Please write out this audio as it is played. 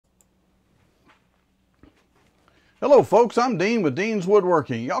Hello folks, I'm Dean with Dean's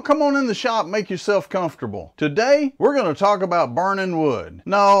Woodworking. Y'all come on in the shop, make yourself comfortable. Today, we're going to talk about burning wood.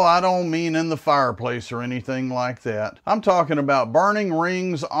 No, I don't mean in the fireplace or anything like that. I'm talking about burning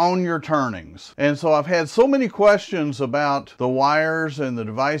rings on your turnings. And so I've had so many questions about the wires and the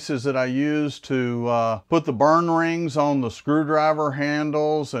devices that I use to put the burn rings on the screwdriver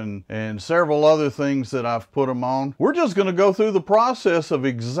handles and several other things that I've put them on. We're just going to go through the process of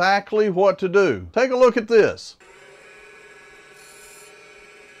exactly what to do. Take a look at this.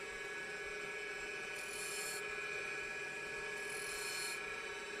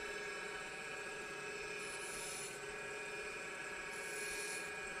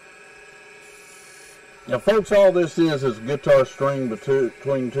 Now folks, all this is a guitar string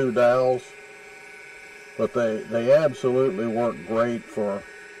between two dowels, but they absolutely work great for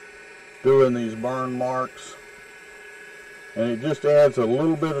doing these burn marks, and it just adds a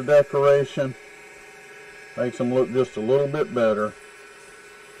little bit of decoration, makes them look just a little bit better.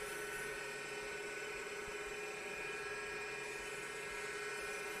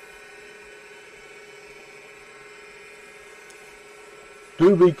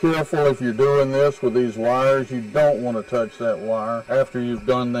 Do be careful if you're doing this with these wires. You don't want to touch that wire after you've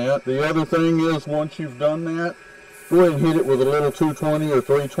done that. The other thing is, once you've done that, go ahead and hit it with a little 220 or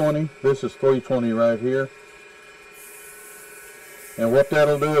 320. This is 320 right here. And what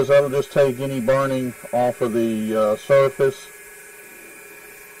that'll do is that'll just take any burning off of the surface.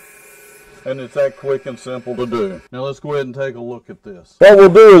 And it's that quick and simple to do. Now let's go ahead and take a look at this. What we'll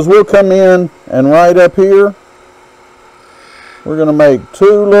do is we'll come in and right up here, we're going to make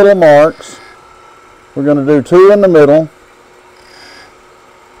two little marks. We're going to do two in the middle.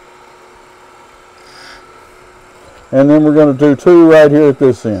 And then we're going to do two right here at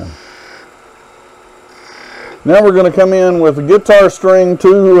this end. Now we're going to come in with a guitar string,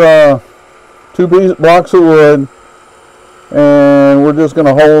 two blocks of wood. And we're just going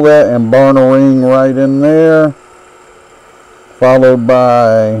to hold that and burn a ring right in there. Followed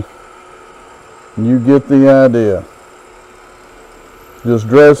by, you get the idea. Just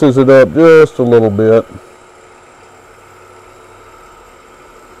dresses it up just a little bit.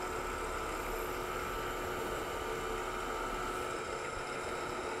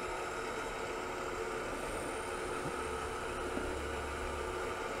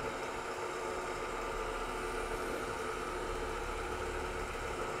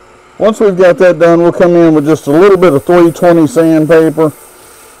 Once we've got that done, we'll come in with just a little bit of 320 sandpaper.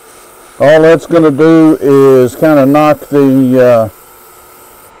 All that's going to do is kind of knock the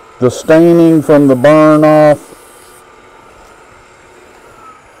staining from the burn off.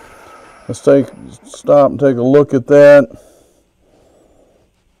 Let's stop and take a look at that.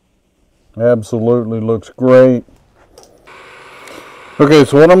 Absolutely looks great. Okay,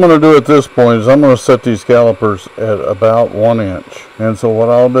 so what I'm going to do at this point is I'm going to set these calipers at about 1 inch. And so what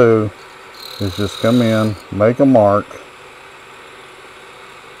I'll do is just come in, make a mark,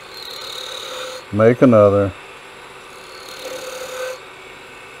 make another,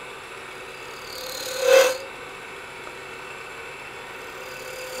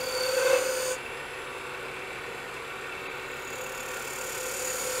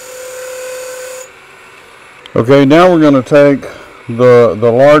 okay, now we're going to take the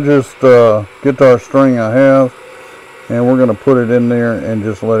largest guitar string I have, and we're going to put it in there and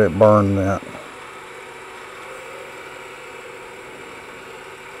just let it burn that.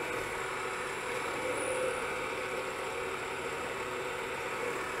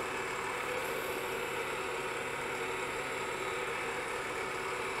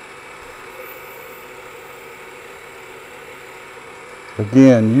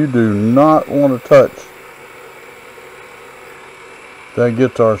 Again, you do not want to touch that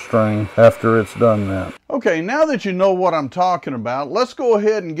guitar string after it's done that. Okay, now that you know what I'm talking about, let's go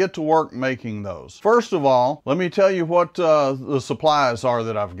ahead and get to work making those. First of all, let me tell you what the supplies are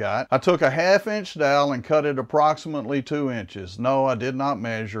that I've got. I took a 1/2 inch dowel and cut it approximately 2 inches. No, I did not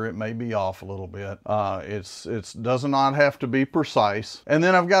measure. It may be off a little bit. It does not have to be precise. And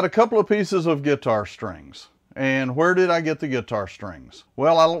then I've got a couple of pieces of guitar strings. And where did I get the guitar strings?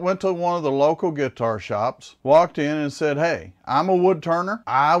 Well, I went to one of the local guitar shops, walked in and said, hey, I'm a wood turner.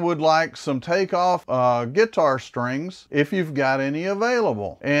 I would like some takeoff guitar strings if you've got any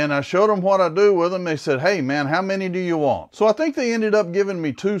available. And I showed them what I do with them. They said, hey man, how many do you want? So I think they ended up giving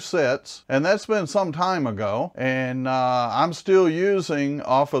me 2 sets, and that's been some time ago. And I'm still using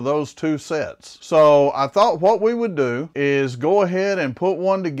off of those 2 sets. So I thought what we would do is go ahead and put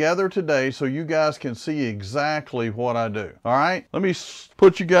one together today so you guys can see exactly what I do. All right, let me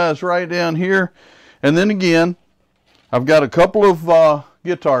put you guys right down here. And then again, I've got a couple of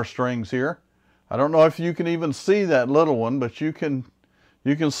guitar strings here. I don't know if you can even see that little one, but you can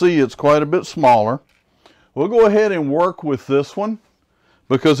see it's quite a bit smaller. We'll go ahead and work with this one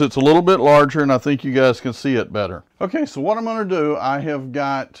because it's a little bit larger and I think you guys can see it better. Okay, so what I'm going to do, I have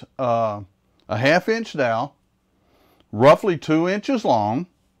got a 1/2 inch dowel, roughly 2 inches long.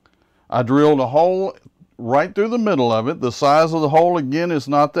 I drilled a hole right through the middle of it. The size of the hole, again, is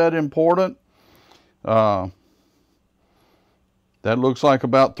not that important. That looks like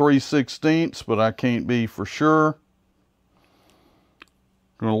about 3/16, but I can't be for sure.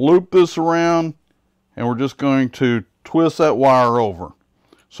 I'm going to loop this around and we're just going to twist that wire over.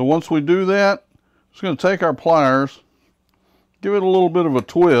 So once we do that, I'm just going to take our pliers, give it a little bit of a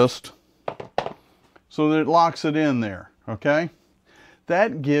twist so that it locks it in there, okay?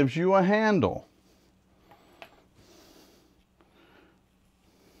 That gives you a handle.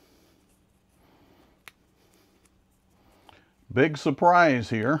 Big surprise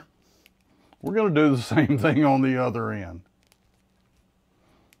here. We're going to do the same thing on the other end.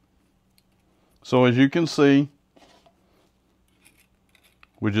 So as you can see,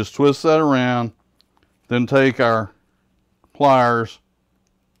 we just twist that around, then take our pliers,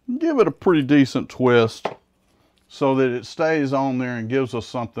 give it a pretty decent twist so that it stays on there and gives us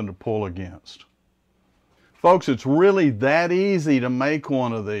something to pull against. Folks, it's really that easy to make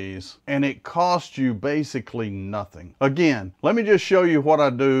one of these, and it costs you basically nothing. Again, let me just show you what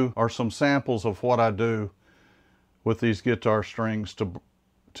I do, or some samples of what I do with these guitar strings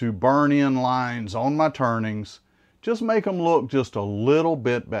to burn in lines on my turnings. Just make them look just a little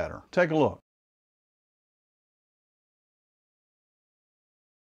bit better. Take a look.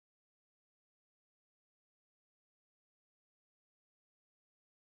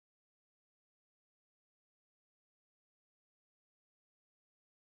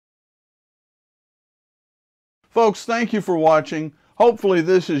 Folks, thank you for watching. Hopefully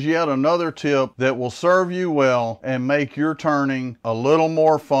this is yet another tip that will serve you well and make your turning a little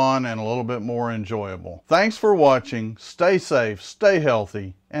more fun and a little bit more enjoyable. Thanks for watching. Stay safe, stay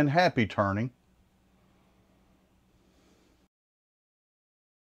healthy, and happy turning.